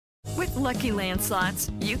Lucky Land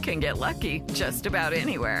Slots, you can get lucky just about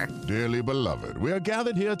anywhere. Dearly beloved, we are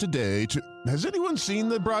gathered here today to... Has anyone seen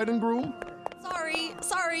the bride and groom?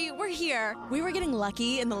 Sorry, we're here. We were getting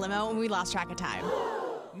lucky in the limo and we lost track of time.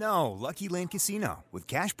 No, Lucky Land Casino, with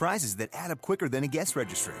cash prizes that add up quicker than a guest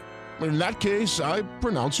registry. In that case, I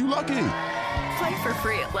pronounce you lucky. Play for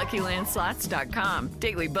free at LuckyLandSlots.com.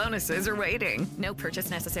 Daily bonuses are waiting. No purchase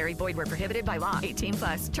necessary. Void where prohibited by law.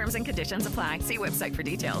 18+. Terms and conditions apply. See website for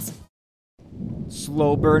details.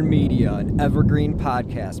 Slow Burn Media, an evergreen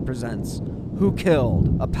podcast, presents Who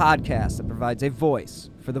Killed, a podcast that provides a voice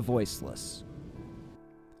for the voiceless.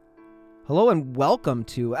 Hello and welcome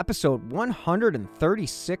to episode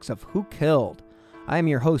 136 of Who Killed. I am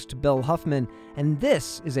your host, Bill Huffman, and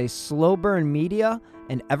this is a Slow Burn Media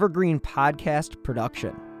and evergreen podcast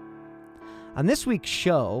production. On this week's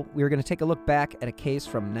show, we are going to take a look back at a case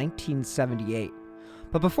from 1978.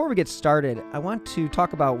 But before we get started, I want to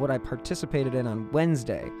talk about what I participated in on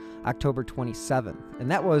Wednesday, October 27th,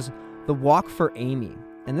 and that was the Walk for Amy.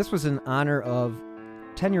 And this was in honor of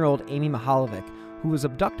 10-year-old Amy Mihaljevic, who was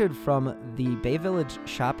abducted from the Bay Village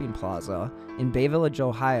Shopping Plaza in Bay Village,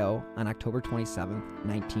 Ohio on October 27th,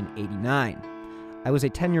 1989. I was a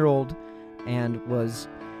 10-year-old and was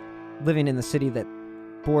living in the city that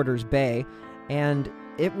borders Bay, and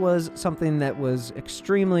it was something that was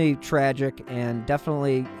extremely tragic and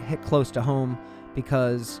definitely hit close to home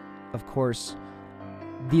because, of course,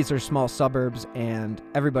 these are small suburbs and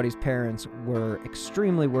everybody's parents were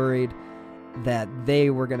extremely worried that they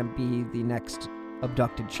were going to be the next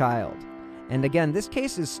abducted child. And again, this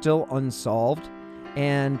case is still unsolved,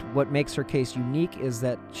 and what makes her case unique is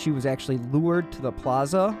that she was actually lured to the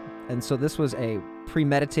plaza, and so this was a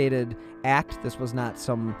premeditated act. This was not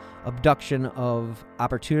some abduction of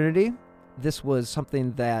opportunity. This was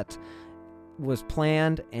something that was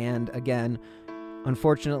planned, and again,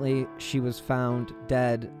 unfortunately, she was found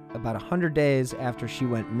dead about 100 days after she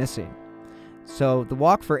went missing. So the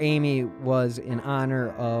Walk for Amy was in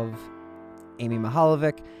honor of Amy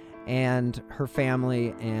Mihaljevic and her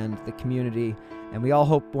family and the community, and we all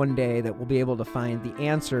hope one day that we'll be able to find the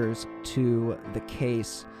answers to the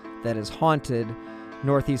case that has haunted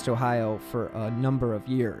Northeast Ohio for a number of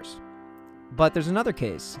years. But there's another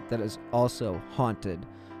case that has also haunted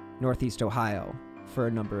Northeast Ohio for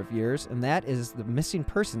a number of years, and that is the missing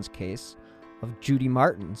persons case of Judy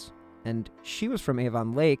Martins. And she was from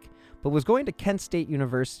Avon Lake, but was going to Kent State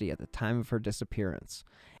University at the time of her disappearance.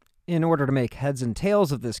 In order to make heads and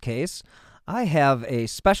tails of this case, I have a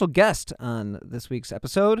special guest on this week's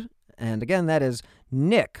episode, and again, that is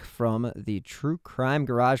Nick from the True Crime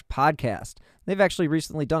Garage podcast. They've actually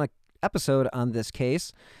recently done an episode on this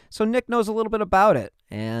case, so Nick knows a little bit about it.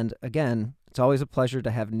 And again, it's always a pleasure to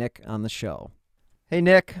have Nick on the show. Hey,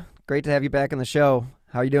 Nick, great to have you back on the show.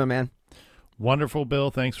 How are you doing, man? Wonderful, Bill.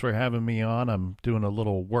 Thanks for having me on. I'm doing a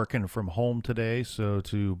little working from home today, so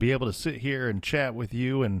to be able to sit here and chat with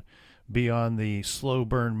you and be on the Slow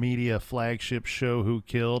Burn Media flagship show, Who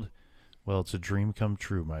Killed, well, it's a dream come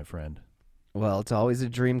true, my friend. Well, it's always a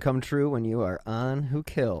dream come true when you are on Who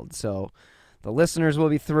Killed. So the listeners will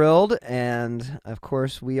be thrilled, and of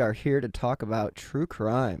course, we are here to talk about true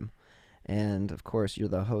crime. And of course, you're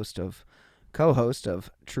the co-host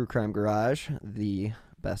of True Crime Garage, the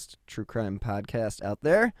best true crime podcast out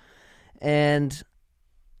there. And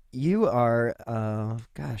you are,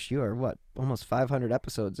 what, almost 500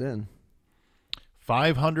 episodes in.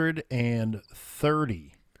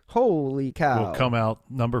 530. Holy cow. Will come out,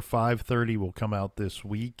 number 530 will come out this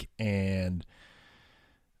week, and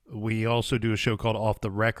we also do a show called Off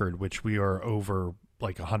the Record, which we are over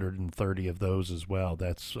like 130 of those as well.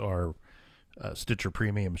 That's our Stitcher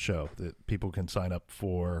Premium show that people can sign up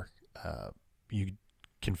for. You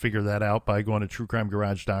can figure that out by going to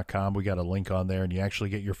truecrimegarage.com. We got a link on there, and you actually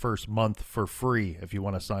get your first month for free if you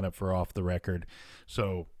want to sign up for Off the Record.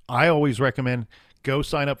 So I always recommend go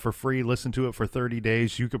sign up for free, listen to it for 30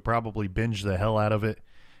 days. You could probably binge the hell out of it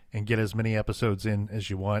and get as many episodes in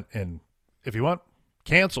as you want. And if you want,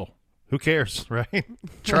 cancel. Who cares, right?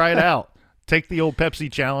 Try it out. Take the old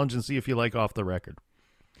Pepsi challenge and see if you like Off the Record.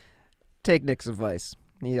 Take Nick's advice.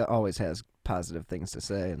 He always has positive things to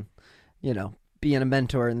say, and, you know, being a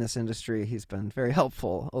mentor in this industry, he's been very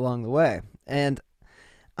helpful along the way. And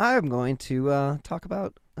I'm going to talk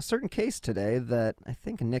about a certain case today that I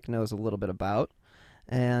think Nick knows a little bit about,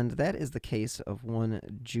 and that is the case of one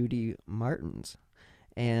Judy Martins.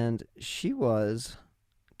 And she was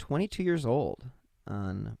 22 years old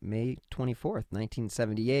on May 24th,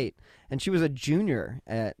 1978, and she was a junior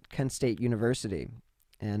at Kent State University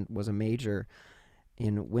and was a major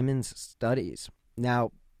in women's studies.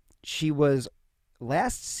 Now, she was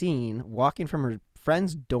last seen walking from her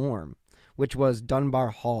friend's dorm, which was Dunbar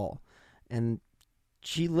Hall, and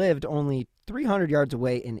she lived only 300 yards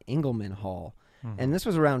away in Engelman Hall, and this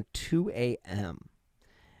was around 2 a.m.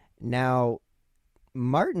 Now,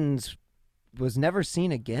 Martins was never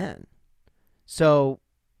seen again. So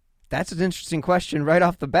that's an interesting question right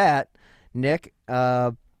off the bat. Nick,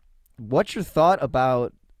 what's your thought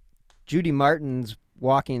about Judy Martins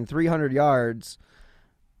walking 300 yards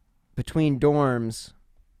between dorms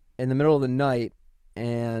in the middle of the night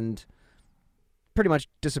and pretty much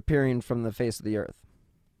disappearing from the face of the earth?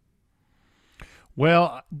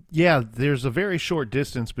 Well, yeah, there's a very short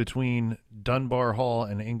distance between Dunbar Hall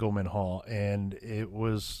and Engelman Hall, and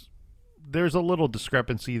there's a little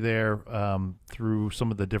discrepancy there through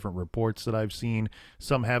some of the different reports that I've seen.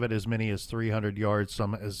 Some have it as many as 300 yards,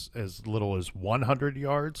 some as little as 100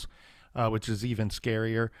 yards, which is even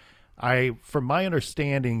scarier. From my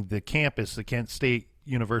understanding, the campus, the Kent State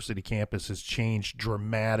University campus, has changed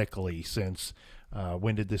dramatically since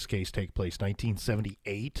when did this case take place?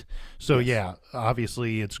 1978. So yes. Yeah,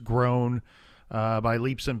 obviously it's grown by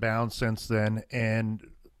leaps and bounds since then. And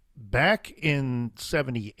back in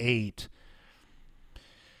 78,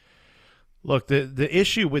 look, the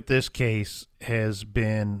issue with this case has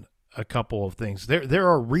been a couple of things. There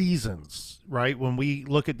are reasons, right? When we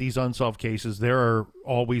look at these unsolved cases, there are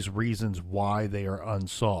always reasons why they are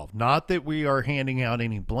unsolved. Not that we are handing out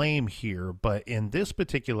any blame here, but in this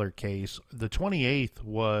particular case, the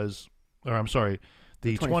 24th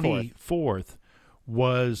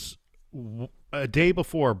was a day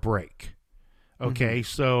before a break. Okay,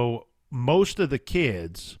 so most of the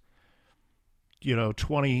kids,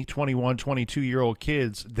 20, 21, 22-year-old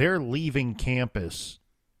kids, they're leaving campus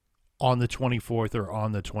on the 24th or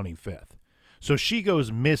on the 25th. So she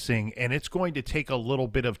goes missing, and it's going to take a little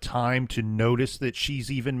bit of time to notice that she's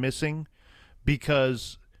even missing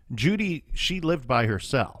because Judy, she lived by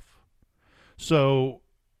herself. So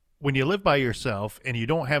when you live by yourself and you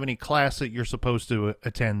don't have any class that you're supposed to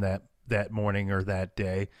attend that morning or that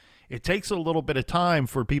day, it takes a little bit of time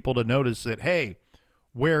for people to notice that, hey,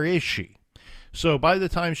 where is she? So by the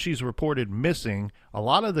time she's reported missing, a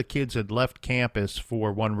lot of the kids had left campus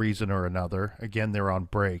for one reason or another. Again, they're on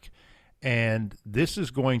break. And this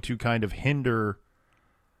is going to kind of hinder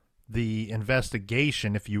the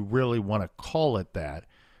investigation, if you really want to call it that.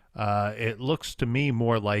 It looks to me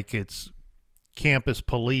more like it's campus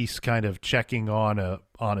police kind of checking on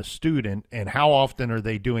a student. And how often are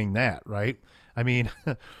they doing that, right? I mean,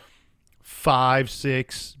 5,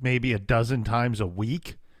 6, maybe a dozen times a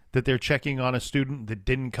week that they're checking on a student that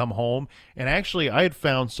didn't come home. And actually, I had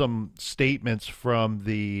found some statements from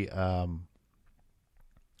the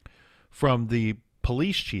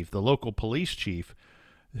police chief, the local police chief,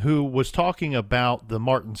 who was talking about the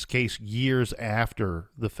Martins case years after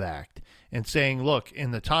the fact and saying, look,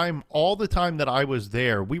 all the time that I was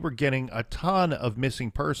there, we were getting a ton of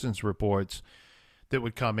missing persons reports that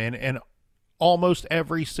would come in. And almost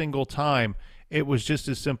every single time, it was just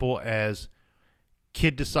as simple as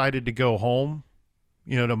kid decided to go home,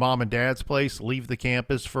 to mom and dad's place, leave the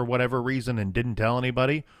campus for whatever reason and didn't tell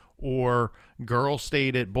anybody, or girl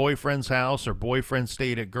stayed at boyfriend's house or boyfriend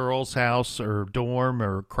stayed at girl's house or dorm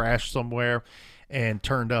or crashed somewhere and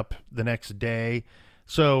turned up the next day.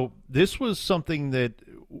 So this was something that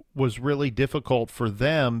was really difficult for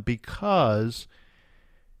them because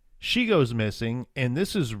she goes missing, and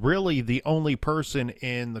this is really the only person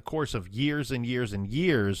in the course of years and years and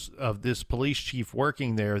years of this police chief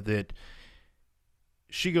working there that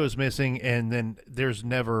she goes missing, and then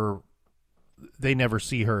they never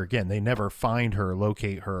see her again. They never find her,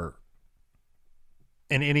 locate her.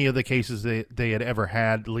 In any of the cases they had ever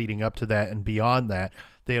had leading up to that and beyond that,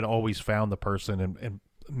 they had always found the person, and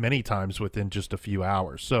many times within just a few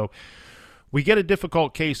hours. So we get a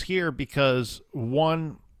difficult case here because,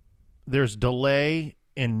 one, there's delay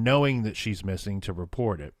in knowing that she's missing to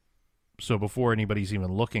report it. So before anybody's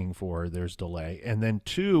even looking for her, there's delay. And then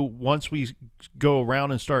two, once we go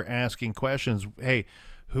around and start asking questions, hey,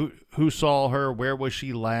 who saw her? Where was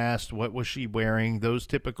she last? What was she wearing? Those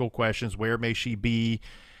typical questions. Where may she be?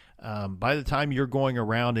 By the time you're going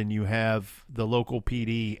around and you have the local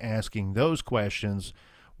PD asking those questions,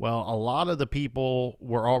 well, a lot of the people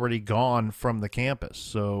were already gone from the campus.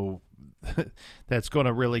 So that's going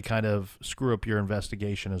to really kind of screw up your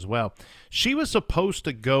investigation as well. She was supposed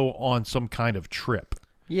to go on some kind of trip.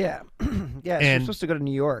 Yeah. Yeah, she was supposed to go to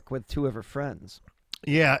New York with 2 of her friends.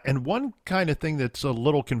 Yeah, and one kind of thing that's a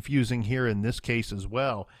little confusing here in this case as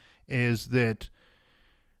well is that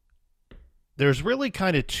there's really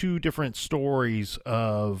kind of 2 different stories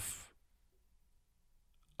of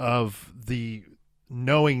the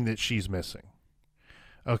knowing that she's missing.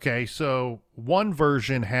 Okay, so one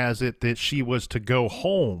version has it that she was to go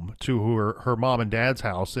home to her mom and dad's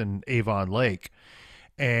house in Avon Lake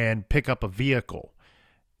and pick up a vehicle.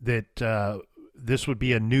 That this would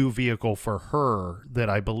be a new vehicle for her that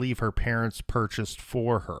I believe her parents purchased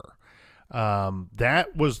for her.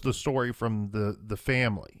 That was the story from the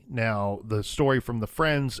family. Now, the story from the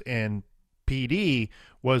friends and PD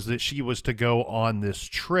was that she was to go on this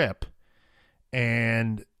trip,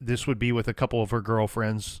 and this would be with a couple of her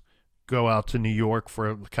girlfriends, go out to New York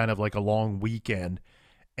for kind of like a long weekend,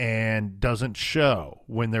 and doesn't show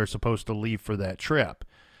when they're supposed to leave for that trip.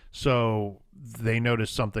 So they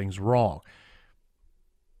notice something's wrong.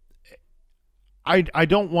 I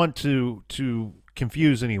don't want to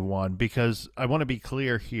confuse anyone, because I want to be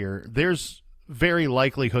clear here. There's very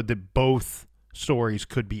likelihood that both stories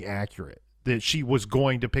could be accurate, that she was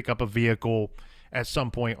going to pick up a vehicle at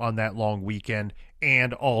some point on that long weekend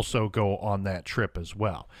and also go on that trip as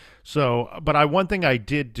well. So, but one thing I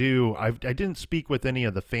did do, I didn't speak with any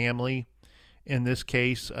of the family in this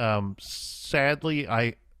case.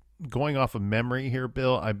 Sadly, going off of memory here,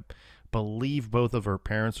 Bill, I believe both of her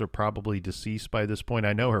parents are probably deceased by this point.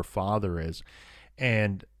 I know her father is.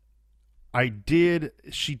 And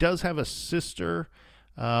she does have a sister,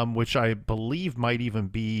 which I believe might even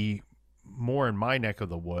be more in my neck of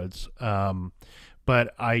the woods.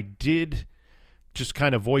 But I did just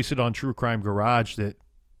kind of voice it on True Crime Garage that,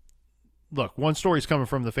 look, one story's coming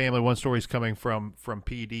from the family, one story's coming from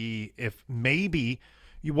PD. If maybe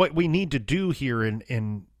what we need to do here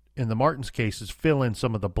in the Martins case is fill in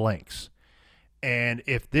some of the blanks. And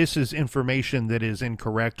if this is information that is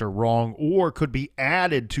incorrect or wrong, or could be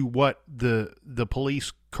added to what the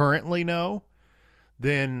police currently know,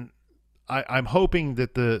 then I'm hoping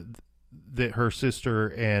that that her sister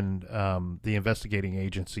and the investigating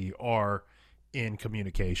agency are in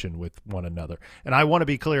communication with one another. And I want to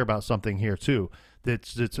be clear about something here too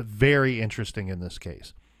that's very interesting in this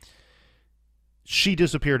case. She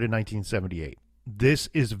disappeared in 1978. This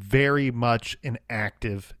is very much an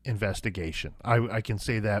active investigation. I can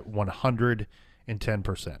say that 110%,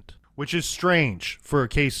 which is strange for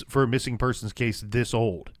a missing persons case this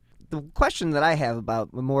old. The question that I have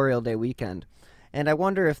about Memorial Day weekend, and I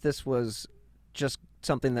wonder if this was just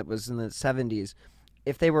something that was in the 70s,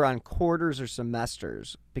 if they were on quarters or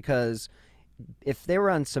semesters, because if they were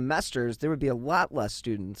on semesters, there would be a lot less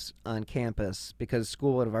students on campus because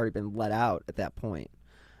school would have already been let out at that point.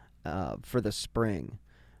 For the spring,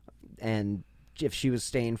 and if she was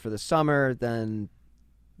staying for the summer, then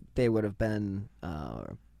they would have been,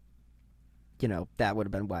 that would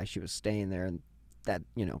have been why she was staying there, and that,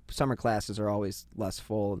 summer classes are always less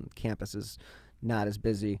full and campus is not as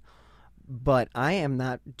busy. But I am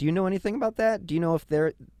not. Do you know anything about that? Do you know if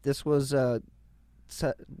this was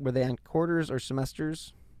were they on quarters or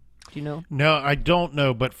semesters? Do you know? No, I don't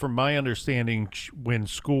know. But from my understanding, when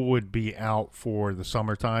school would be out for the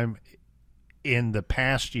summertime, in the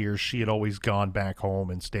past years, she had always gone back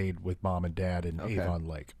home and stayed with mom and dad in Avon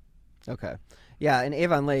Lake. Okay. Yeah, and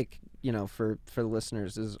Avon Lake, for the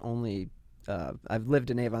listeners, is only I've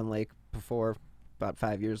lived in Avon Lake before. About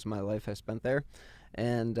 5 years of my life I spent there.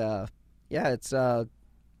 And, it's about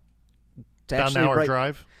an hour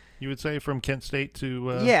drive, you would say, from Kent State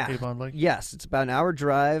to Avon Lake? Yes, it's about an hour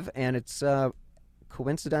drive, and it's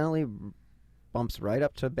coincidentally bumps right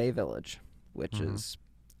up to Bay Village, which is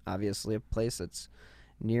obviously a place that's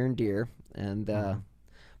near and dear. And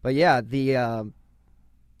but she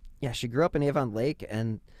grew up in Avon Lake,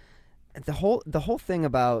 and the whole thing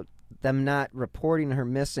about them not reporting her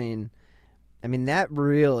missing, I mean, that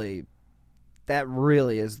really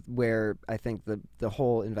is where I think the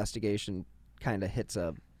whole investigation kind of hits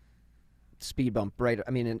a speed bump right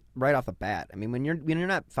off the bat. I mean, when you're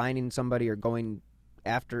not finding somebody or going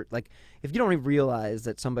after, like, if you don't even realize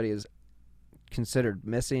that somebody is considered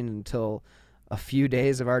missing until a few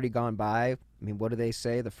days have already gone by. I mean, what do they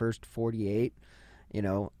say? The first 48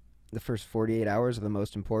 hours are the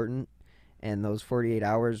most important, and those 48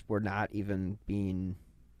 hours were not even being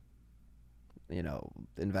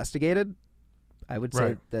investigated. I would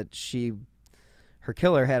say that her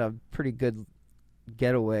killer had a pretty good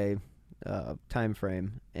getaway time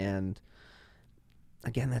frame, and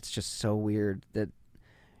again, that's just so weird that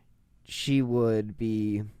she would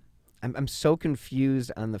be. I'm so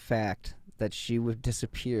confused on the fact that she would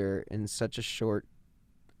disappear in such a short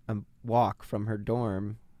walk from her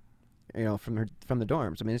dorm, from the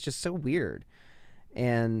dorms. I mean, it's just so weird,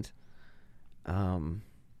 and I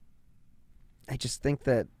just think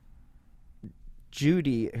that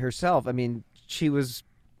Judy herself, I mean, she was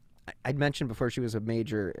I'd mentioned before she was a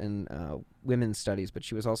major in women's studies, but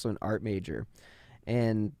she was also an art major.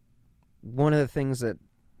 And one of the things that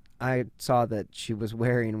I saw that she was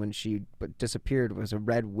wearing when she disappeared was a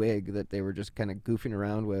red wig that they were just kind of goofing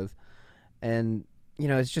around with. And, you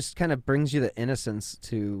know, it just kind of brings you the innocence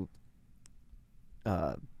to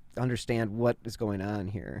understand what is going on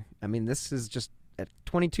here. I mean, this is just a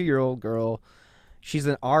 22-year-old girl. She's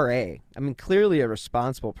an RA. I mean, clearly a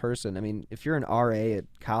responsible person. I mean, if you're an RA at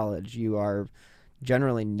college, you are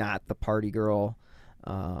generally not the party girl.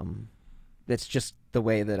 That's just the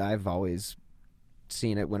way that I've always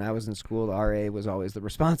seen it. When I was in school, the RA was always the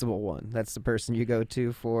responsible one. That's the person you go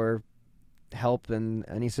to for help in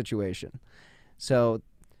any situation. So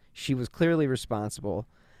she was clearly responsible.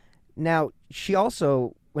 Now, she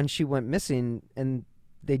also, when she went missing, and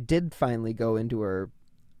they did finally go into her,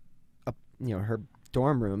 her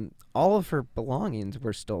dorm room, all of her belongings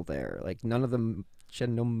were still there. Like, none of them, she had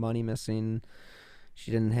no money missing.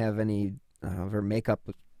 She didn't have any of her makeup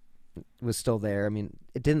was still there. I mean,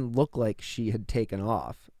 it didn't look like she had taken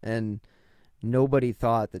off, and nobody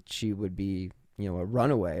thought that she would be, a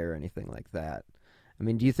runaway or anything like that. I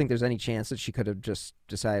mean, do you think there's any chance that she could have just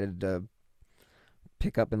decided to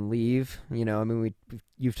pick up and leave? I mean,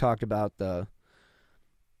 you've talked about the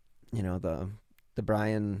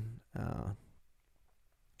Brian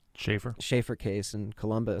Schaefer case in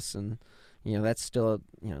Columbus, and that's still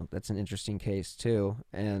that's an interesting case too,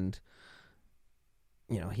 and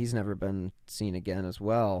he's never been seen again as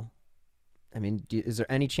well. I mean, is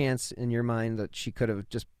there any chance in your mind that she could have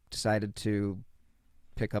just decided to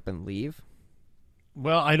pick up and leave?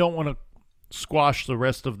 Well, I don't want to squash the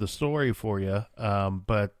rest of the story for you,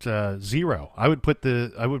 but 0. I would put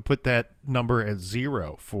that number at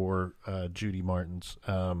 0 for Judy Martins.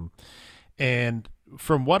 And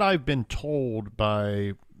from what I've been told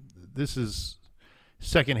by, this is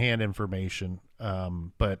secondhand information,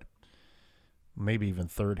 but maybe even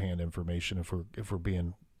third-hand information if we're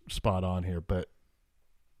being spot on here. But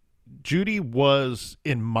Judy was,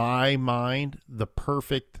 in my mind, the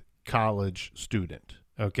perfect college student.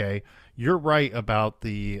 Okay, you're right about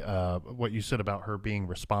the what you said about her being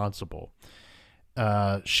responsible.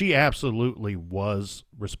 She absolutely was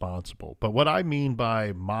responsible. But what I mean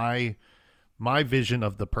by my vision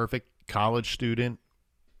of the perfect college student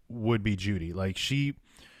would be Judy. Like, she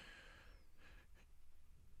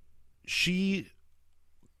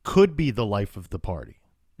could be the life of the party.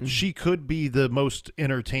 Mm-hmm. She could be the most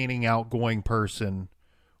entertaining, outgoing person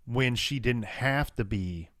when she didn't have to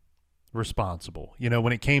be responsible.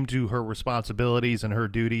 When it came to her responsibilities and her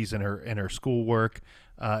duties and her schoolwork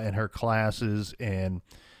and her classes and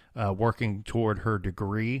working toward her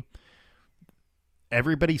degree,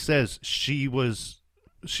 everybody says she was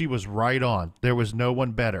right on. There was no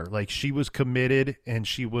one better. Like, she was committed and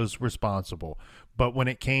she was responsible. But when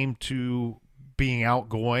it came to being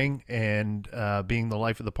outgoing and being the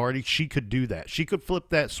life of the party, she could do that. She could flip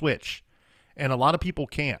that switch, and a lot of people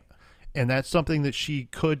can't. And that's something that she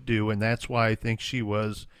could do, and that's why I think she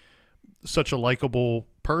was such a likable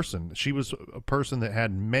person. She was a person that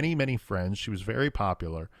had many, many friends. She was very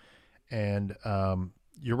popular. And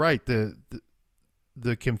you're right. The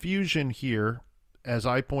confusion here, as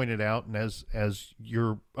I pointed out, and as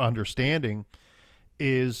you're understanding,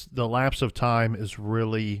 is the lapse of time has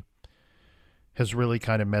really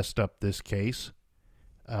kind of messed up this case.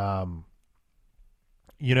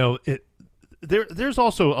 There's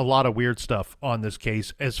also a lot of weird stuff on this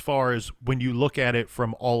case as far as when you look at it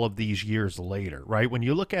from all of these years later, right? When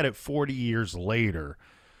you look at it 40 years later,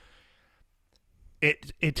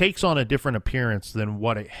 it takes on a different appearance than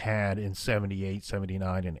what it had in 78,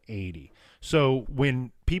 79, and 80. So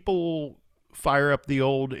when people fire up the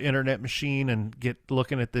old internet machine and get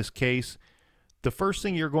looking at this case, the first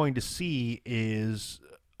thing you're going to see is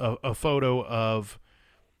a photo of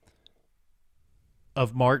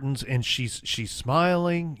Martins, and she's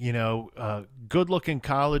smiling, good-looking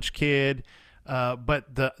college kid.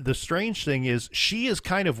 But the strange thing is she is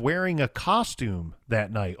kind of wearing a costume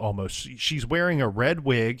that night almost. She's wearing a red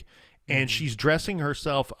wig, and she's dressing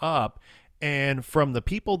herself up. And from the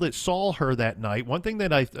people that saw her that night, one thing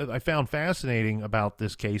that I found fascinating about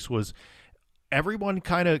this case was everyone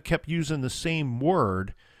kind of kept using the same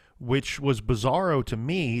word, which was bizarro to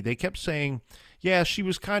me. They kept saying, yeah, she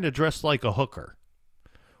was kind of dressed like a hooker.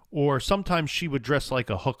 Or sometimes she would dress like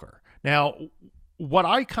a hooker. Now, what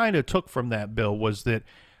I kind of took from that, Bill, was that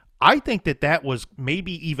I think that was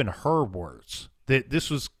maybe even her words, that this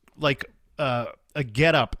was like a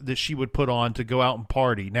getup that she would put on to go out and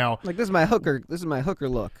party. Now, like, this is my hooker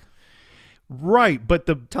look. Right, but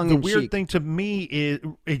the Tongue-in-cheek. weird thing to me is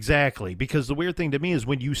exactly because the weird thing to me is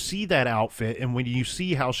when you see that outfit and when you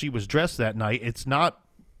see how she was dressed that night, it's not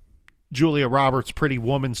Julia Roberts' Pretty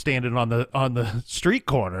Woman standing on the street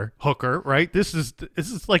corner hooker, right? This is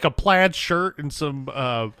like a plaid shirt and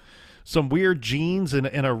some weird jeans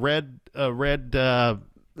and a red wig.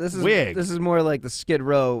 This is more like the Skid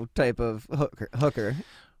Row type of hooker.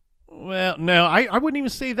 Well, no, I wouldn't even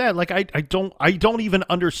say that. Like I don't even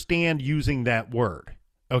understand using that word.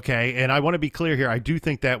 Okay, and I want to be clear here. I do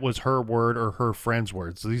think that was her word or her friend's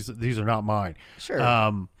words. These are not mine.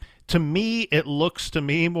 Sure. To me, it looks to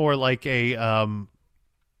me more like a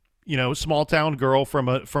small town girl from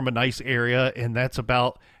a nice area, and that's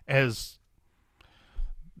about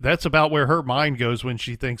where her mind goes when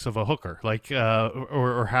she thinks of a hooker, like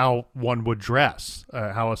or how one would dress,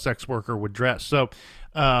 how a sex worker would dress. So,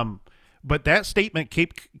 but that statement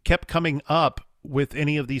kept coming up with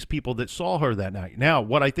any of these people that saw her that night. Now,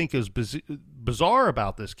 what I think is bizarre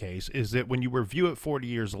about this case is that when you review it 40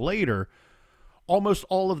 years later, almost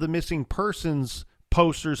all of the missing persons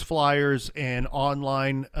posters, flyers, and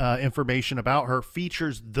online information about her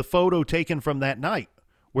features the photo taken from that night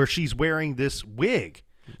where she's wearing this wig.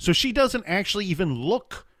 So she doesn't actually even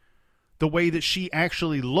look the way that she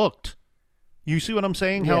actually looked. You see what I'm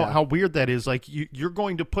saying? Yeah. How weird that is. Like you're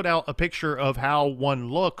going to put out a picture of how one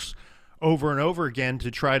looks over and over again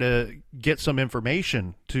to try to get some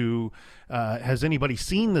information to, has anybody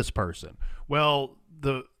seen this person? Well,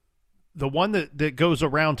 the one that goes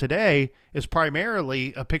around today is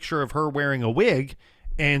primarily a picture of her wearing a wig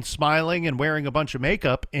and smiling and wearing a bunch of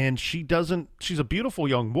makeup. And she's a beautiful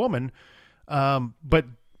young woman,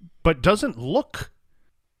 but doesn't look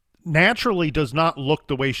naturally, does not look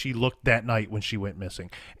the way she looked that night when she went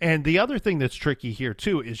missing. And the other thing that's tricky here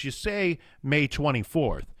too is you say May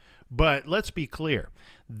 24th, but let's be clear.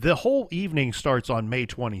 The whole evening starts on May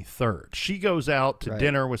 23rd. She goes out to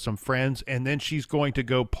dinner with some friends, and then she's going to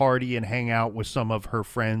go party and hang out with some of her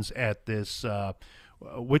friends at this,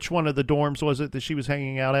 which one of the dorms was it that she was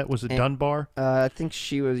hanging out at? Was it Dunbar? I think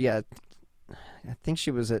she was,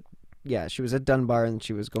 she was at Dunbar, and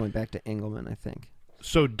she was going back to Engelman, I think.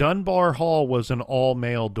 So Dunbar Hall was an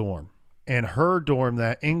all-male dorm, and her dorm,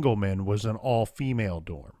 that Engelman, was an all-female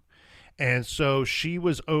dorm. And so she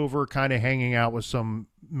was over kind of hanging out with some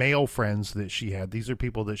male friends that she had. These are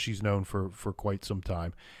people that she's known for quite some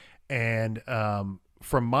time. And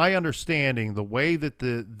from my understanding, the way that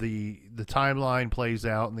the timeline plays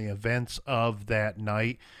out and the events of that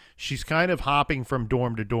night, she's kind of hopping from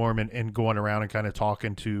dorm to dorm and going around and kind of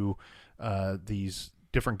talking to these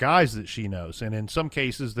different guys that she knows. And in some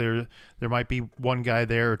cases there might be one guy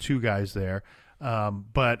there or two guys there.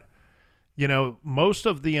 But most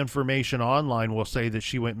of the information online will say that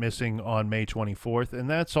she went missing on May 24th, and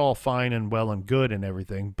that's all fine and well and good and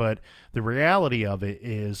everything. But the reality of it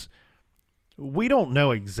is we don't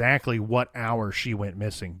know exactly what hour she went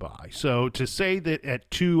missing by. So to say that at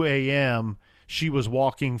 2 a.m. she was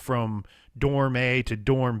walking from dorm A to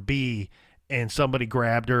dorm B and somebody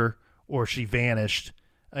grabbed her or she vanished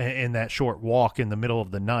in that short walk in the middle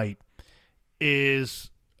of the night is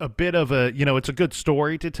a bit of a, it's a good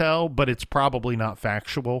story to tell, but it's probably not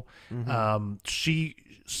factual. Mm-hmm.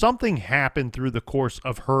 Something happened through the course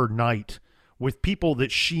of her night with people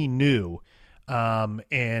that she knew.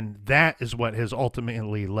 And that is what has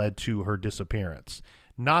ultimately led to her disappearance,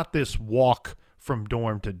 not this walk from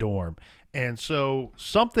dorm to dorm. And so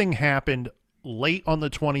something happened late on the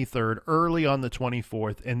 23rd, early on the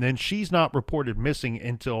 24th, and then she's not reported missing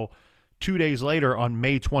until 2 days later on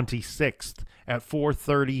May 26th at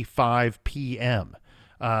 4:35 p.m.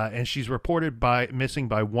 And she's reported missing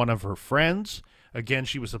by one of her friends. Again,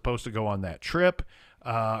 she was supposed to go on that trip.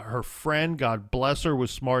 Her friend, God bless her,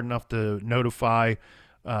 was smart enough to notify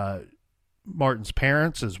Martin's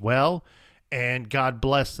parents as well. And God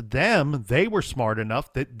bless them, they were smart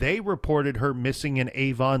enough that they reported her missing in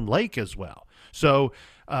Avon Lake as well. So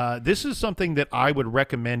this is something that I would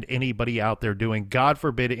recommend anybody out there doing. God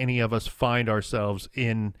forbid any of us find ourselves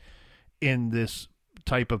in this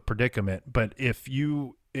type of predicament. But if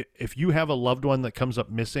you have a loved one that comes up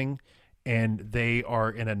missing and they are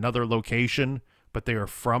in another location, but they are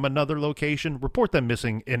from another location, report them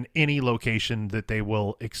missing in any location that they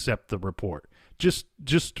will accept the report.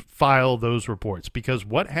 Just file those reports, because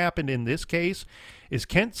what happened in this case is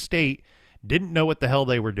Kent State didn't know what the hell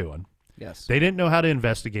they were doing. Yes. They didn't know how to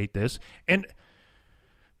investigate this. And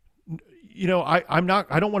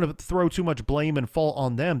I don't want to throw too much blame and fault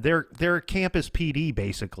on them. They're campus PD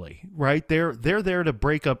basically, right? They're there to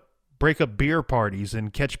break up break up beer parties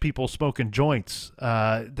and catch people smoking joints.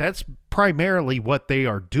 That's primarily what they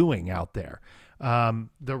are doing out there.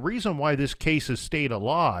 The reason why this case has stayed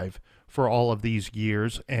alive for all of these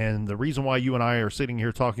years, and the reason why you and I are sitting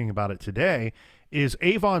here talking about it today, is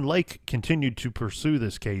Avon Lake continued to pursue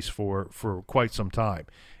this case for quite some time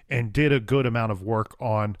and did a good amount of work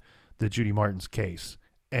on the Judy Martins case.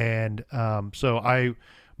 And so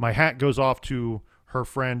my hat goes off to her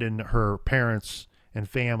friend and her parents and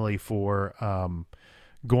family for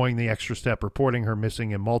going the extra step, reporting her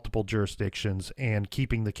missing in multiple jurisdictions and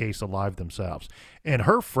keeping the case alive themselves. And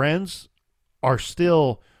her friends are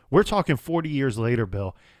still, we're talking 40 years later,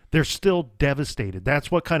 Bill, they're still devastated. That's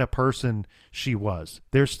what kind of person she was.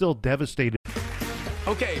 They're still devastated.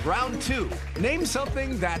 Okay, round two. Name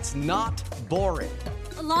something that's not boring.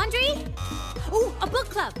 A laundry? Ooh, a book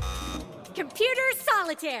club. Computer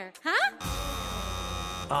solitaire, huh?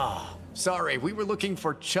 Ah, sorry, we were looking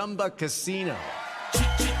for Chumba Casino.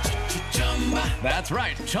 That's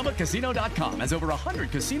right, ChumbaCasino.com has over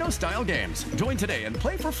 100 casino-style games. Join today and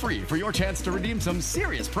play for free for your chance to redeem some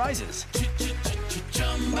serious prizes.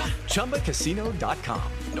 ChumbaCasino.com.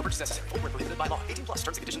 No purchase necessary. Void where prohibited by law. 18+ terms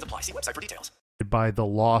and conditions apply. See website for details. By the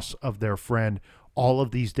loss of their friend all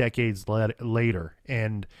of these decades later.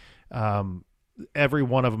 And every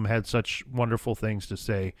one of them had such wonderful things to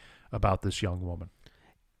say about this young woman.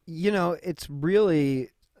 You know, it's really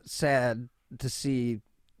sad to see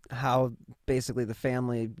how basically the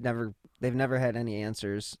family they've never had any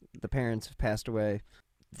answers. The parents have passed away.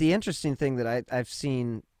 The interesting thing that I've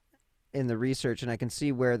seen in the research, and I can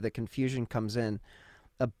see where the confusion comes in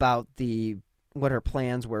about what her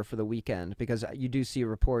plans were for the weekend, because you do see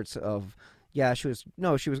reports of, she was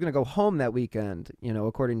going to go home that weekend,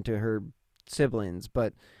 according to her siblings,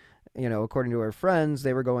 but according to her friends,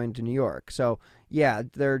 they were going to New York. So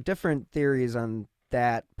there are different theories on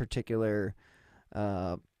that particular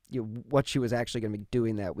what she was actually going to be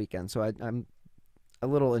doing that weekend. So I'm a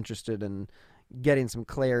little interested in getting some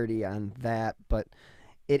clarity on that, but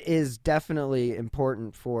it is definitely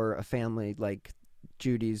important for a family like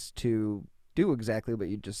Judy's to do exactly what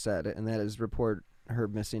you just said, and that is report her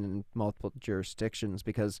missing in multiple jurisdictions,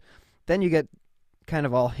 because then you get kind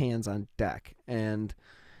of all hands on deck. And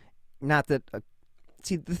not that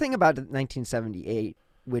see, the thing about 1978,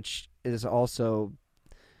 which is also,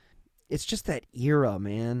 it's just that era,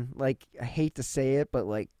 man. Like, I hate to say it, but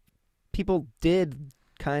like, people did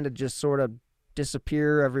kind of just sort of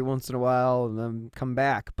disappear every once in a while and then come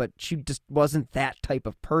back, but she just wasn't that type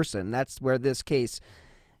of person. That's where this case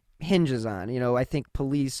hinges on. I think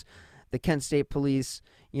the Kent State Police,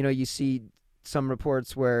 you see some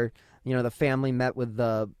reports where, the family met with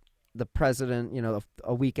the president,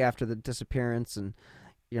 a week after the disappearance, and,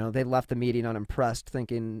 they left the meeting unimpressed,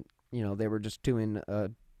 thinking, they were just doing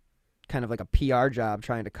a kind of like a PR job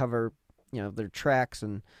trying to cover, their tracks.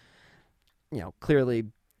 And, clearly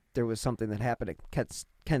there was something that happened at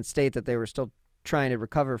Kent State that they were still trying to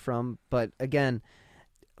recover from. But again,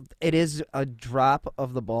 it is a drop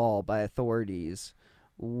of the ball by authorities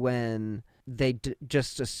when they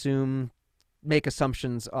just make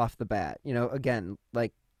assumptions off the bat. Again,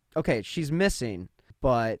 like, okay, she's missing,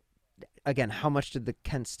 but again, how much did the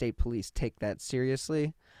Kent State Police take that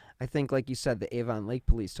seriously? I think, like you said, the Avon Lake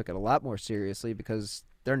Police took it a lot more seriously, because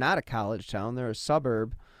they're not a college town. They're a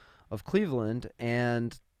suburb of Cleveland,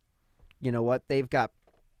 and you know what? They've got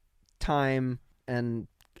time and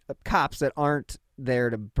cops that aren't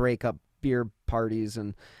there to break up beer parties,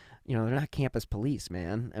 and they're not campus police,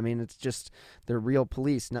 man. I mean, it's just, they're real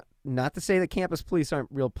police. Not to say that campus police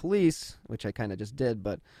aren't real police, which I kind of just did,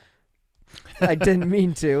 but I didn't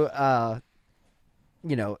mean to.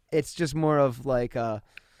 It's just more of like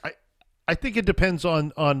I think it depends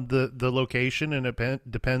on the location, and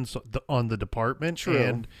it depends on the department.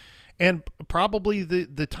 True. And probably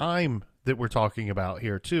the time that we're talking about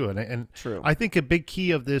here too. And True. I think a big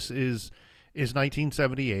key of this is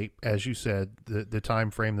 1978, as you said, the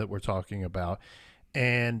time frame that we're talking about.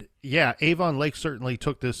 And yeah, Avon Lake certainly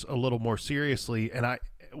took this a little more seriously. And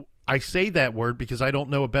I say that word because I don't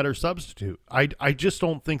know a better substitute. I just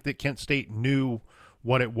don't think that Kent State knew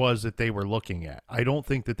what it was that they were looking at. I don't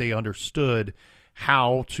think that they understood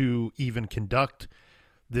how to even conduct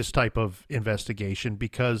this type of investigation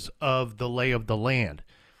because of the lay of the land.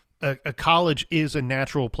 A college is a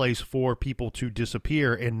natural place for people to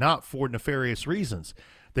disappear, and not for nefarious reasons.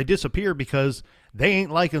 They disappear because they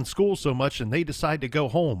ain't liking school so much and they decide to go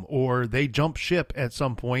home, or they jump ship at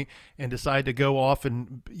some point and decide to go off.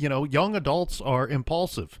 And, young adults are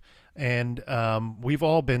impulsive, and we've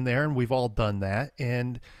all been there and we've all done that.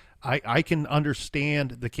 And I can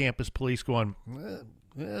understand the campus police going,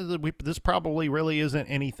 this probably really isn't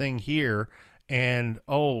anything here. And,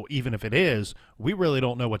 even if it is, we really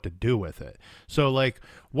don't know what to do with it. So, like,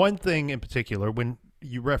 one thing in particular, when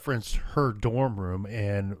you referenced her dorm room,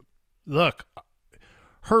 and look,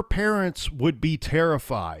 her parents would be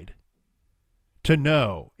terrified to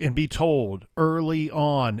know and be told early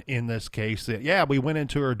on in this case that, yeah, we went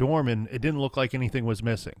into her dorm and it didn't look like anything was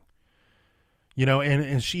missing. You know,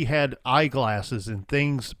 and she had eyeglasses and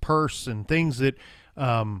things, purse and things that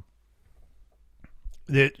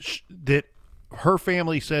that her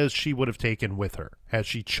family says she would have taken with her had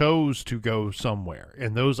she chose to go somewhere.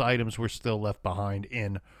 And those items were still left behind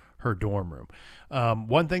in her dorm room.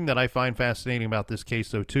 One thing that I find fascinating about this case,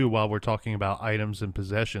 though, too, while we're talking about items and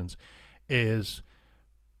possessions, is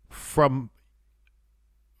from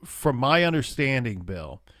my understanding,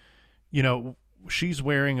 Bill, you know, she's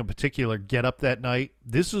wearing a particular getup that night.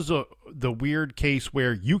 This is the weird case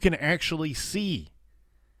where you can actually see.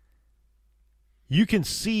 You can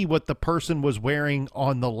see what the person was wearing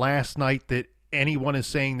on the last night that anyone is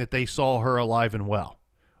saying that they saw her alive and well.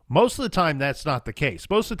 Most of the time, that's not the case.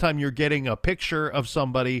 Most of the time, you're getting a picture of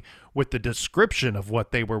somebody with the description of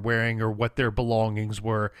what they were wearing or what their belongings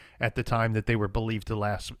were at the time that they were believed to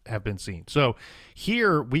last have been seen. So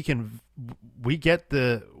here we get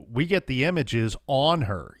the images on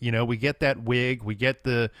her. You know, we get that wig, we get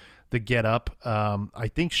the getup. I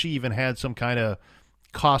think she even had some kind of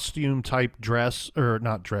costume type dress, or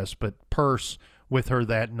not dress, but purse with her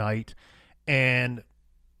that night. And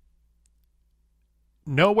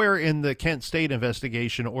nowhere in the Kent State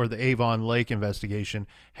investigation or the Avon Lake investigation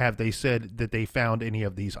have they said that they found any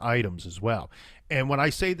of these items as well. And when I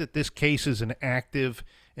say that this case is an active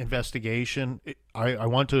investigation, I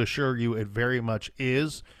want to assure you it very much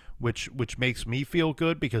is, which makes me feel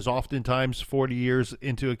good, because oftentimes 40 years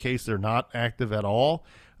into a case, they're not active at all.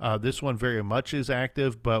 This one very much is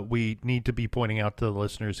active, but we need to be pointing out to the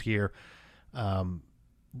listeners here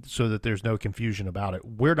so that there's no confusion about it.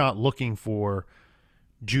 We're not looking for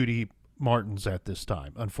Judy Martins at this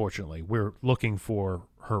time, unfortunately. We're looking for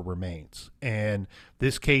her remains. And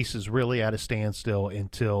this case is really at a standstill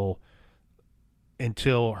until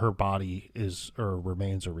her body or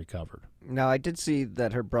remains are recovered. Now, I did see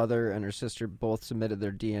that her brother and her sister both submitted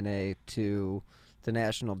their DNA to the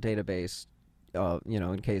national database,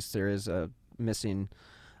 in case there is a missing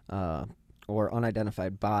or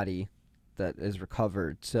unidentified body that is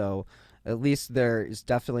recovered. So at least there is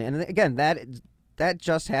definitely, and again, that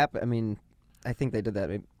just happened. I mean, I think they did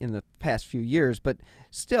that in the past few years, but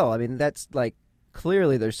still, I mean, that's like,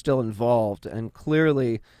 clearly they're still involved, and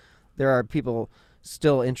clearly there are people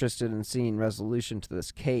still interested in seeing resolution to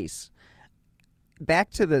this case.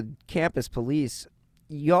 Back to the campus police,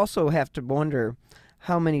 you also have to wonder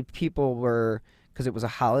how many people were, because it was a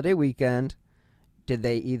holiday weekend, did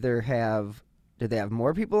they have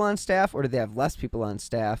more people on staff, or did they have less people on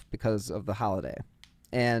staff because of the holiday?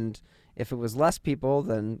 And if it was less people,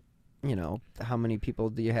 then, how many people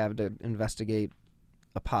do you have to investigate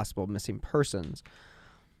a possible missing persons?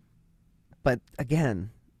 But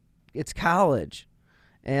again, it's college,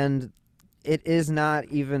 and it is not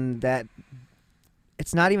even that.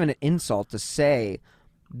 It's not even an insult to say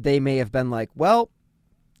they may have been like, well,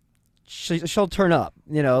 she'll turn up,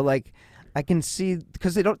 like, I can see,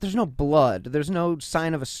 because there's no blood, there's no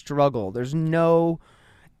sign of a struggle, there's no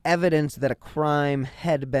evidence that a crime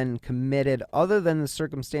had been committed other than the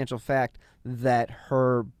circumstantial fact that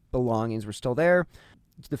her belongings were still there,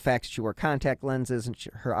 the fact she wore contact lenses and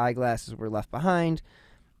her eyeglasses were left behind,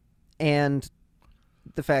 and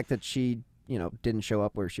the fact that she, didn't show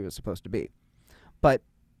up where she was supposed to be. But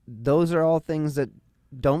those are all things that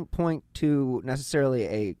don't point to necessarily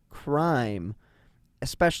a crime,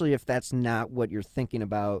 especially if that's not what you're thinking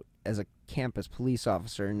about as a campus police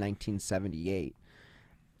officer in 1978.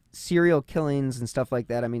 Serial killings and stuff like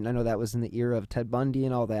that, I mean, I know that was in the era of Ted Bundy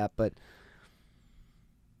and all that, but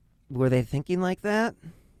were they thinking like that?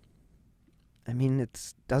 I mean,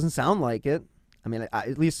 it doesn't sound like it. I mean,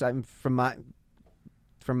 at least I'm from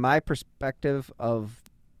my perspective of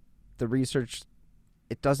the research,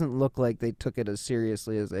 it doesn't look like they took it as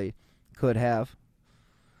seriously as they could have.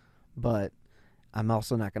 But I'm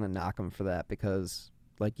also not going to knock them for that, because,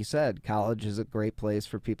 like you said, college is a great place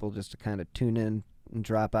for people just to kind of tune in and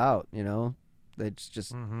drop out, It's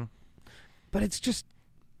just, but it's just,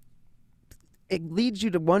 it leads you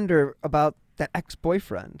to wonder about that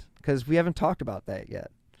ex-boyfriend, because we haven't talked about that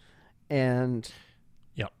yet. And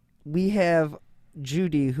we have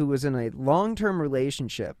Judy, who was in a long-term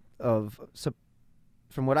relationship of,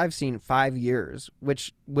 from what I've seen, 5 years,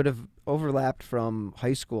 which would have overlapped from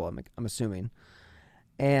high school, I'm assuming.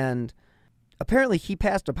 And apparently he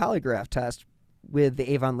passed a polygraph test with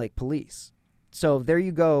the Avon Lake Police. So there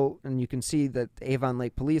you go, and you can see that the Avon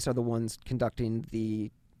Lake Police are the ones conducting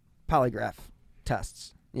the polygraph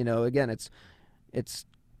tests. You know, again, it's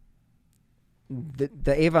the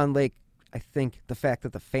Avon Lake. I think the fact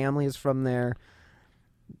that the family is from there,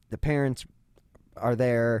 the parents are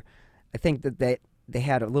there. I think that they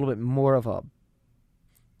had a little bit more of a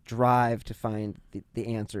drive to find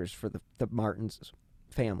the answers for the Martins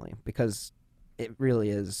family, because it really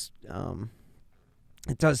is.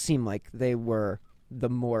 It does seem like they were the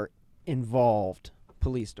more involved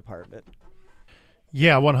police department.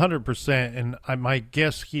 Yeah, 100%. And my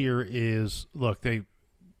guess here is, look, they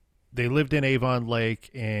lived in Avon Lake,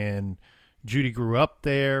 and Judy grew up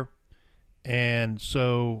there, and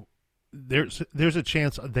so there's a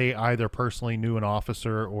chance they either personally knew an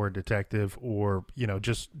officer or a detective, or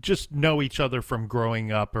just know each other from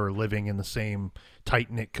growing up or living in the same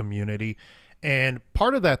tight-knit community. And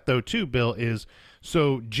part of that, though, too, Bill, is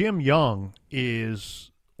so Jim Young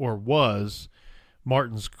is or was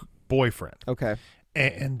Martin's boyfriend. Okay.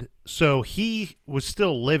 And so he was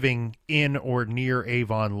still living in or near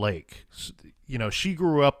Avon Lake. You know, she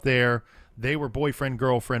grew up there. They were boyfriend,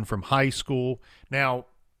 girlfriend from high school. Now,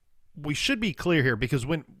 we should be clear here, because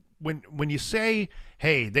when you say,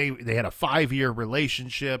 hey, they had a 5-year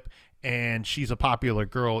relationship and she's a popular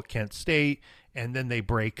girl at Kent State, and then they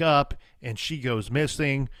break up and she goes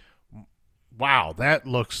missing, wow, that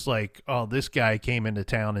looks like, oh, this guy came into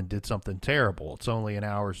town and did something terrible. It's only an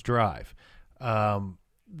hour's drive.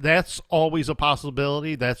 That's always a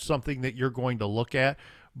possibility. That's something that you're going to look at.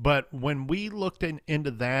 But when we looked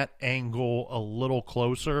into that angle a little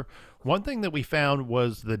closer, one thing that we found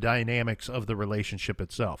was the dynamics of the relationship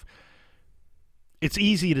itself. It's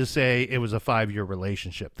easy to say it was a 5-year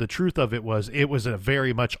relationship. The truth of it was a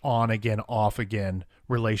very much on again, off again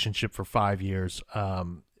relationship for 5 years.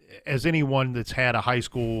 As anyone that's had a high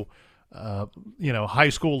school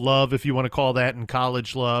love, if you want to call that, and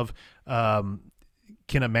college love,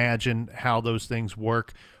 can imagine how those things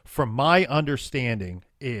work. From my understanding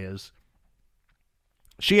is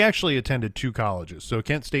she actually attended 2 colleges. So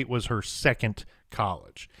Kent State was her second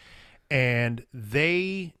college. And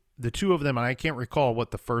the 2 of them, and I can't recall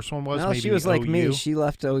what the first one was. No, maybe she was like OU. me. She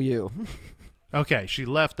left OU. Okay, she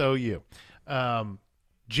left OU.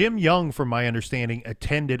 Jim Young, from my understanding,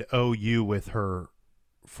 attended OU with her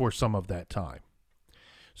for some of that time.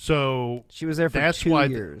 So she was there for 2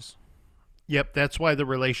 years. Yep, that's why the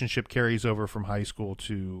relationship carries over from high school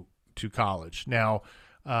to college. Now,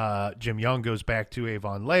 Jim Young goes back to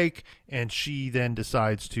Avon Lake, and she then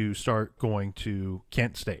decides to start going to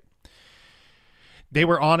Kent State. They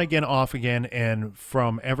were on again, off again, and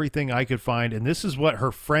from everything I could find, and this is what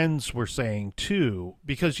her friends were saying too,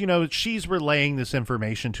 because, she's relaying this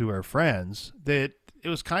information to her friends, that it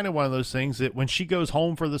was kind of one of those things that when she goes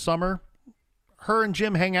home for the summer, her and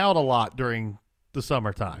Jim hang out a lot during the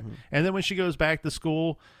summertime. Mm-hmm. And then when she goes back to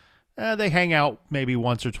school, they hang out maybe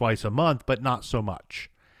once or twice a month, but not so much.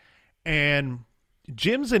 And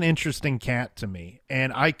Jim's an interesting cat to me,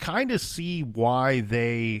 and I kind of see why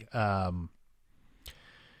they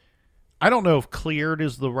I don't know if cleared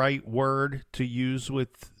is the right word to use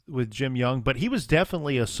with Jim Young, but he was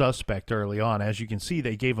definitely a suspect early on. As you can see,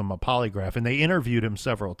 they gave him a polygraph, and they interviewed him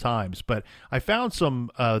several times. But I found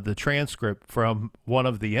some the transcript from one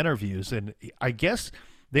of the interviews, and I guess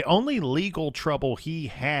the only legal trouble he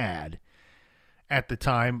had at the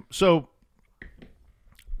time. So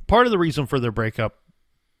part of the reason for their breakup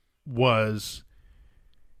was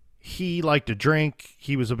he liked to drink.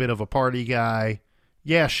 He was a bit of a party guy.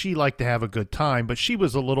 Yeah, she liked to have a good time, but she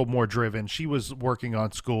was a little more driven. She was working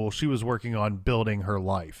on school. She was working on building her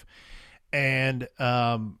life. And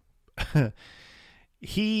the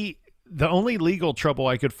only legal trouble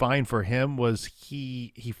I could find for him was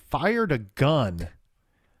he fired a gun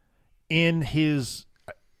in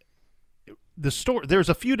the store. There's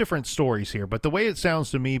a few different stories here, but the way it sounds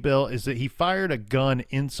to me, Bill, is that he fired a gun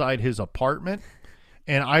inside his apartment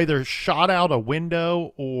and either shot out a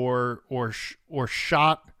window or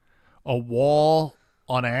shot a wall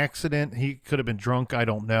on accident. He could have been drunk, I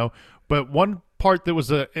don't know. But one part that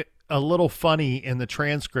was a little funny in the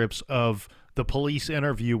transcripts of the police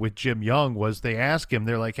interview with Jim Young was they asked him,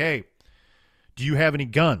 they're like, hey, do you have any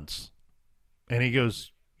guns? And he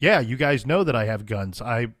goes, yeah, you guys know that I have guns.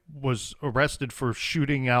 I was arrested for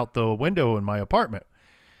shooting out the window in my apartment.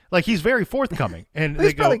 Like, he's very forthcoming. And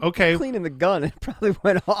they go, okay. Cleaning the gun, it probably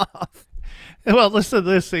went off. Well, listen to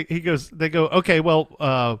this. They go, okay,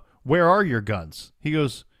 well, where are your guns? He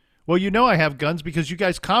goes, well, I have guns because you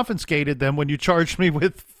guys confiscated them when you charged me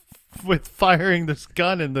with with firing this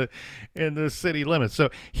gun in the city limits. So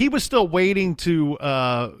he was still waiting to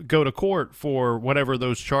go to court for whatever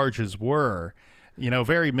those charges were,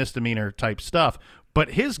 very misdemeanor type stuff.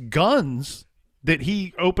 But his guns that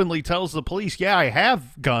he openly tells the police, yeah, I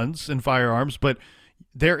have guns and firearms, but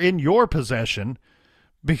they're in your possession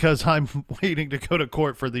because I'm waiting to go to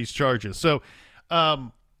court for these charges. So,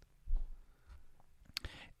 and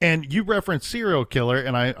you referenced serial killer,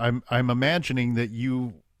 and I'm imagining that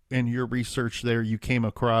you, in your research there, you came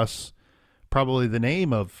across probably the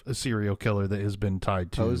name of a serial killer that has been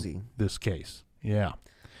tied to Posey. This case. Yeah.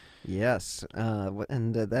 Yes,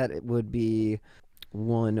 and that would be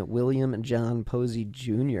one William John Posey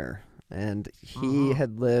Jr., and he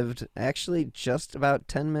had lived actually just about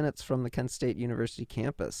 10 minutes from the Kent State University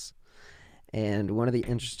campus. And one of the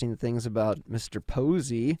interesting things about Mr.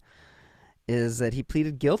 Posey is that he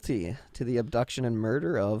pleaded guilty to the abduction and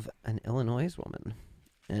murder of an Illinois woman.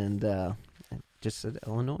 And I just said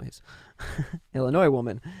Illinois. Illinois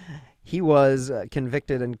woman. He was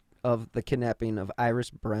convicted of the kidnapping of Iris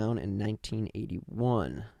Brown in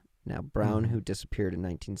 1981. Now, Brown, who disappeared in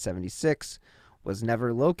 1976, was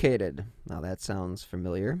never located. Now, that sounds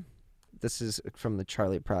familiar. This is from the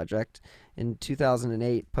Charlie Project. In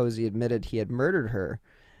 2008, Posey admitted he had murdered her.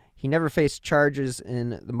 He never faced charges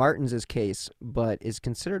in the Martins' case, but is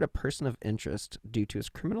considered a person of interest due to his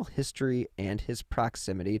criminal history and his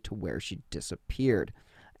proximity to where she disappeared.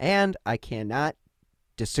 And I cannot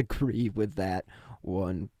disagree with that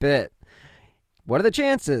one bit. What are the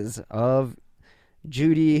chances of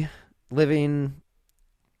Judy living,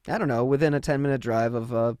 I don't know, within a 10-minute drive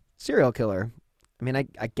of a serial killer? I mean,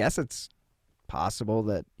 I guess it's possible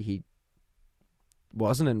that he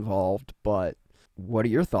wasn't involved, but what are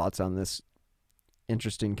your thoughts on this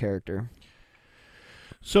interesting character?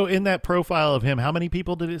 So in that profile of him, how many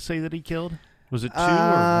people did it say that he killed? Was it 2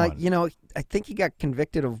 or 1? I think he got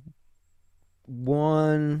convicted of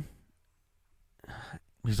 1.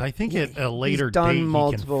 Because I think at a later he's done date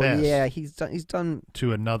multiple. he confessed. Yeah, he's done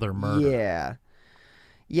to another murder. Yeah.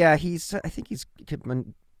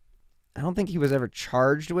 I don't think he was ever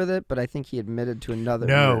charged with it, but I think he admitted to another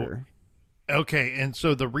murder. Okay, and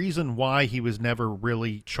so the reason why he was never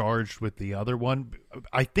really charged with the other one,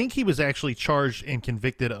 I think he was actually charged and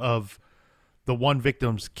convicted of the one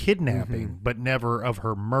victim's kidnapping, but never of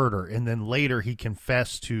her murder. And then later he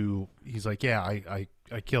confessed to, he's like, yeah, I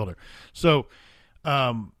killed her. So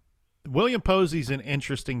William Posey's an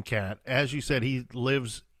interesting cat. As you said, he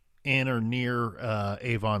lives in or near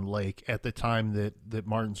Avon Lake at the time that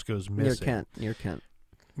Martins goes missing. Near Kent.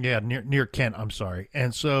 Yeah, near Kent, I'm sorry.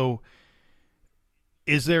 And so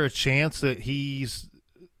is there a chance that he's,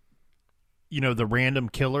 the random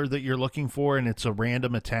killer that you're looking for, and it's a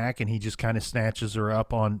random attack, and he just kind of snatches her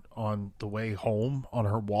up on the way home, on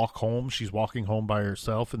her walk home? She's walking home by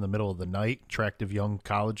herself in the middle of the night, attractive young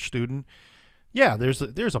college student. Yeah, there's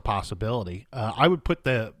a possibility. I would put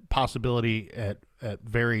the possibility at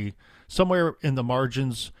very somewhere in the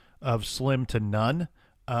margins of slim to none.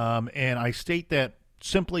 And I state that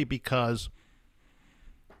simply because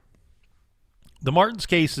the Martins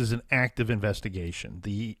case is an active investigation.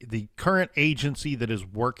 The current agency that is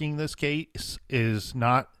working this case is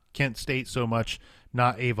not Kent State so much,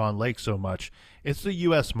 not Avon Lake so much. It's the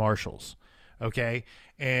U.S. Marshals, okay?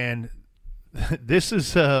 And this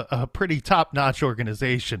is a pretty top-notch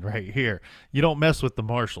organization right here. You don't mess with the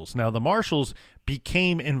Marshals. Now, the Marshals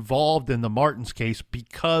became involved in the Martins case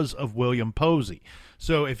because of William Posey.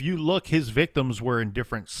 So if you look, his victims were in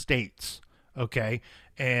different states, okay?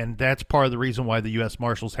 And that's part of the reason why the U.S.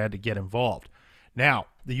 Marshals had to get involved. Now,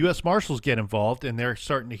 the U.S. Marshals get involved, and they're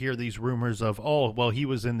starting to hear these rumors of, oh, well, he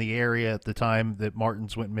was in the area at the time that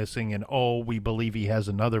Martins went missing, and, oh, we believe he has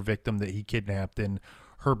another victim that he kidnapped, and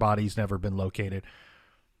her body's never been located.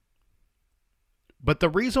 But the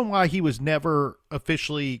reason why he was never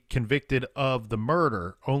officially convicted of the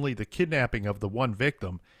murder, only the kidnapping of the one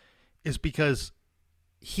victim, is because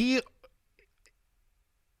he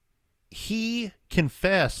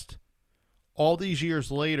confessed all these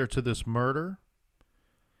years later to this murder.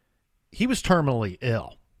 He was terminally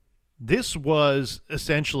ill. This was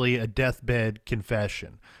essentially a deathbed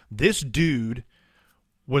confession. This dude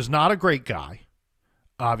was not a great guy.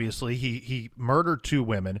 Obviously, he murdered 2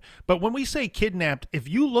 women. But when we say kidnapped, if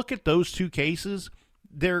you look at those 2 cases,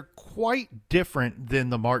 they're quite different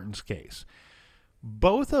than the Martins case.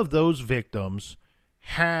 Both of those victims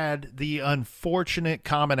had the unfortunate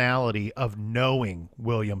commonality of knowing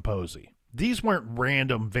William Posey. These weren't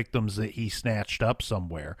random victims that he snatched up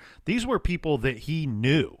somewhere. These were people that he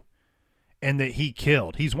knew and that he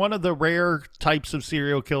killed. He's one of the rare types of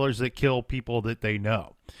serial killers that kill people that they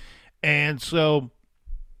know. And so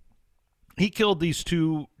he killed these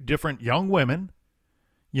two different young women.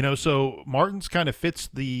 So Martins kind of fits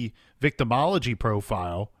the victimology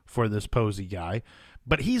profile for this Posey guy,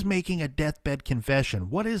 but he's making a deathbed confession.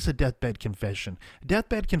 What is a deathbed confession? A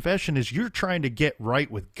deathbed confession is you're trying to get right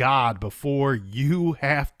with God before you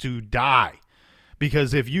have to die.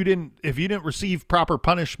 Because if you didn't receive proper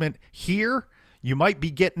punishment here, you might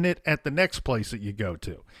be getting it at the next place that you go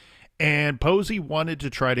to. And Posey wanted to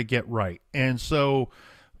try to get right. And so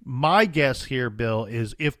my guess here, Bill,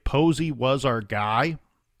 is if Posey was our guy,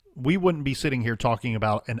 we wouldn't be sitting here talking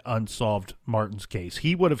about an unsolved Martins case.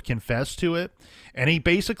 He would have confessed to it. And he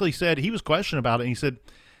basically said, he was questioned about it. And he said,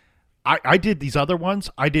 I did these other ones.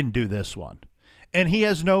 I didn't do this one. And he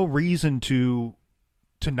has no reason to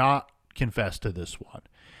not confess to this one.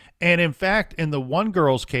 And in fact, in the one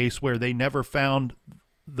girl's case where they never found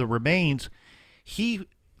the remains, he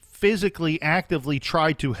physically, actively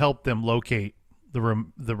tried to help them locate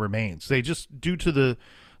the remains. They just, due to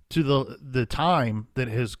the time that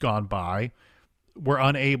has gone by, were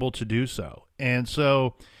unable to do so. And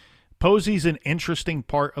so Posey's an interesting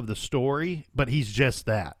part of the story, but he's just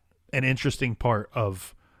that, an interesting part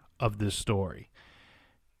of this story.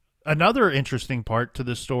 Another interesting part to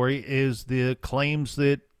the story is the claims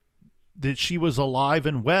that she was alive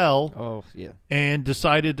and well. Oh, yeah. And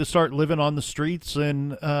decided to start living on the streets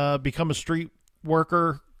and become a street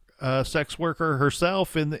worker, sex worker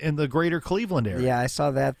herself in the greater Cleveland area. Yeah, I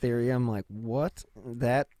saw that theory. I'm like, what?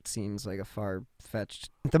 That seems like a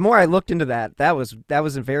far-fetched. The more I looked into that was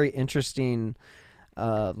a very interesting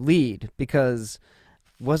lead, because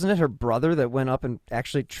wasn't it her brother that went up and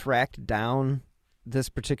actually tracked down this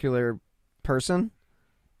particular person?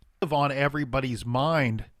 On everybody's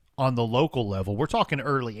mind on the local level. We're talking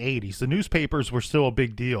early 80s. The newspapers were still a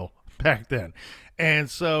big deal back then. And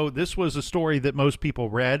so this was a story that most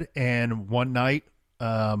people read. And one night,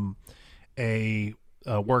 a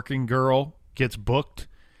working girl gets booked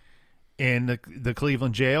in the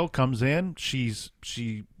Cleveland jail, comes in. She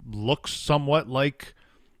looks somewhat like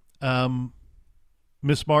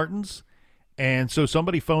Miss Martins. And so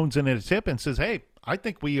somebody phones in a tip and says, hey, I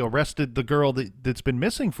think we arrested the girl that's been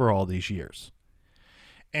missing for all these years.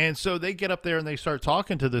 And so they get up there and they start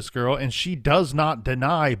talking to this girl, and she does not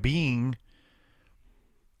deny being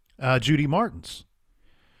Judy Martins.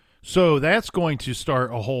 So that's going to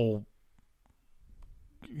start a whole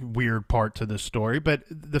weird part to this story. But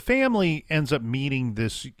the family ends up meeting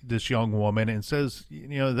this young woman and says,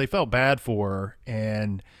 they felt bad for her.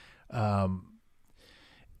 And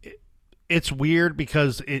it's weird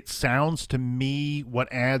because it sounds to me, what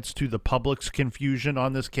adds to the public's confusion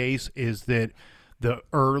on this case is that the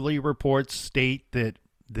early reports state that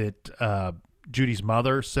Judy's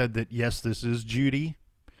mother said that, yes, this is Judy.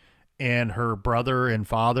 And her brother and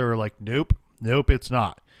father are like, nope, it's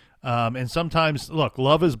not. And sometimes, look,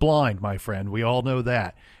 love is blind, my friend. We all know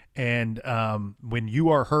that. And when you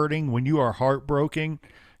are hurting, when you are heartbroken,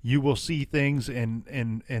 you will see things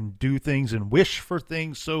and do things and wish for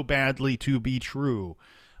things so badly to be true,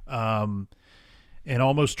 and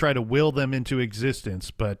almost try to will them into existence.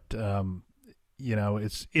 But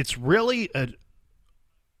it's really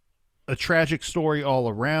a tragic story all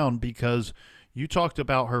around, because you talked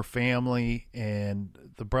about her family and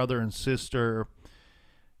the brother and sister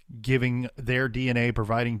giving their DNA,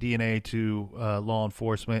 providing DNA to law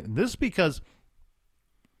enforcement, and this is because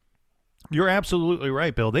you're absolutely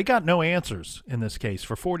right, Bill. They got no answers in this case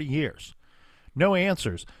for 40 years. No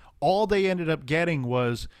answers. All they ended up getting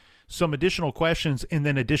was some additional questions and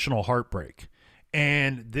then additional heartbreak.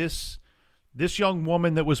 And this young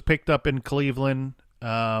woman that was picked up in Cleveland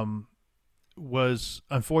was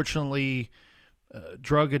unfortunately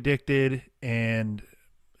drug addicted, and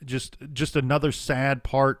just another sad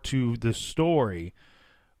part to the story.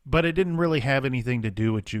 But it didn't really have anything to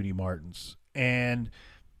do with Judy Martins. And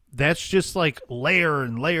that's just like layer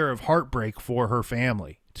and layer of heartbreak for her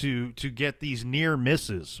family to get these near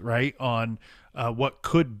misses, right, on what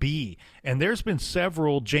could be. And there's been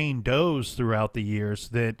several Jane Does throughout the years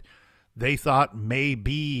that they thought may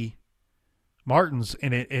be Martins,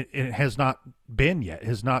 and it has not been yet,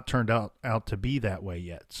 has not turned out to be that way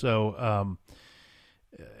yet. So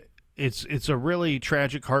it's a really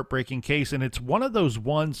tragic, heartbreaking case, and it's one of those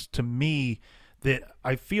ones to me that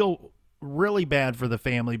I feel really bad for the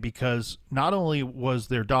family, because not only was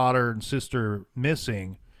their daughter and sister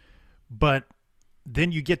missing, but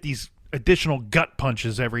then you get these additional gut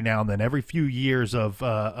punches every now and then, every few years of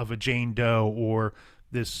a Jane Doe or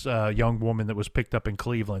this young woman that was picked up in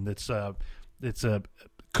Cleveland. It's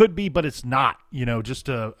could be, but it's not. Just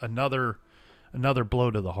another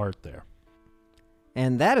blow to the heart there.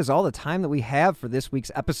 And that is all the time that we have for this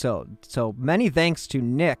week's episode. So many thanks to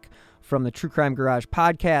Nick from the True Crime Garage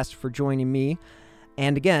podcast for joining me.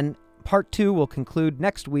 And again, part 2 will conclude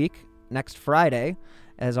next week, next Friday.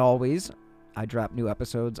 As always, I drop new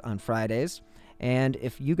episodes on Fridays. And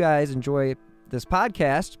if you guys enjoy this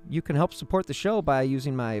podcast, you can help support the show by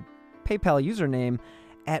using my PayPal username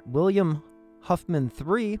at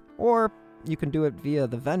WilliamHuffman3, or you can do it via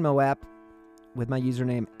the Venmo app with my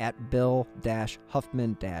username at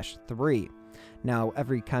Bill-Huffman-3. Now,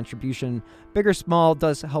 every contribution, big or small,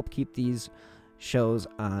 does help keep these shows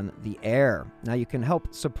on the air. Now, you can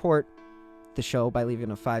help support the show by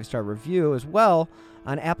leaving a 5-star review as well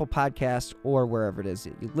on Apple Podcasts or wherever it is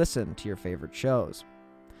that you listen to your favorite shows.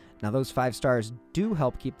 Now, those 5 stars do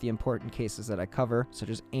help keep the important cases that I cover, such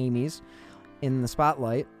as Amy's, in the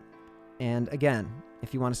spotlight. And again,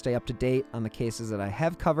 if you want to stay up to date on the cases that I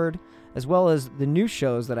have covered, as well as the new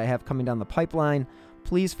shows that I have coming down the pipeline,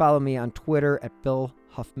 please follow me on Twitter at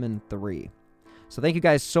BillHuffman3. So thank you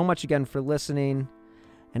guys so much again for listening.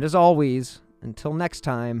 And as always, until next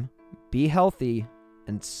time, be healthy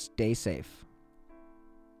and stay safe.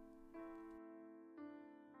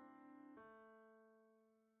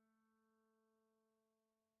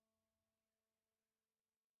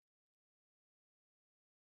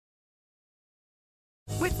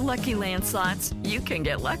 With Lucky Land Slots, you can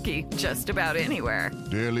get lucky just about anywhere.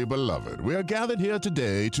 Dearly beloved, we are gathered here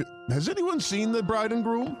today to... Has anyone seen the bride and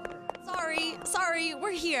groom? Sorry,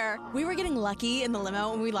 we're here. We were getting lucky in the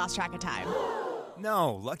limo and we lost track of time.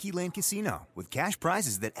 No, Lucky Land Casino, with cash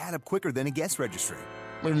prizes that add up quicker than a guest registry.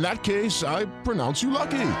 In that case, I pronounce you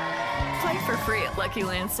lucky. Play for free at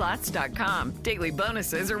LuckyLandSlots.com. Daily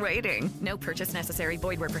bonuses are waiting. No purchase necessary.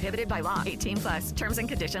 Void where prohibited by law. 18+. Terms and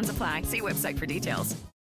conditions apply. See website for details.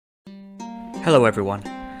 Hello everyone.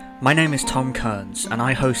 My name is Tom Kearns, and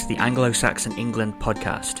I host the Anglo-Saxon England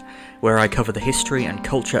podcast, where I cover the history and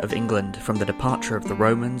culture of England from the departure of the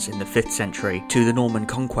Romans in the 5th century to the Norman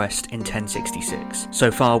conquest in 1066.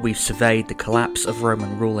 So far, we've surveyed the collapse of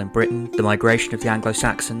Roman rule in Britain, the migration of the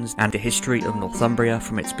Anglo-Saxons, and the history of Northumbria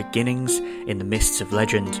from its beginnings in the mists of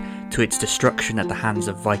legend to its destruction at the hands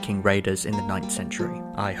of Viking raiders in the 9th century.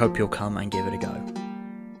 I hope you'll come and give it a go.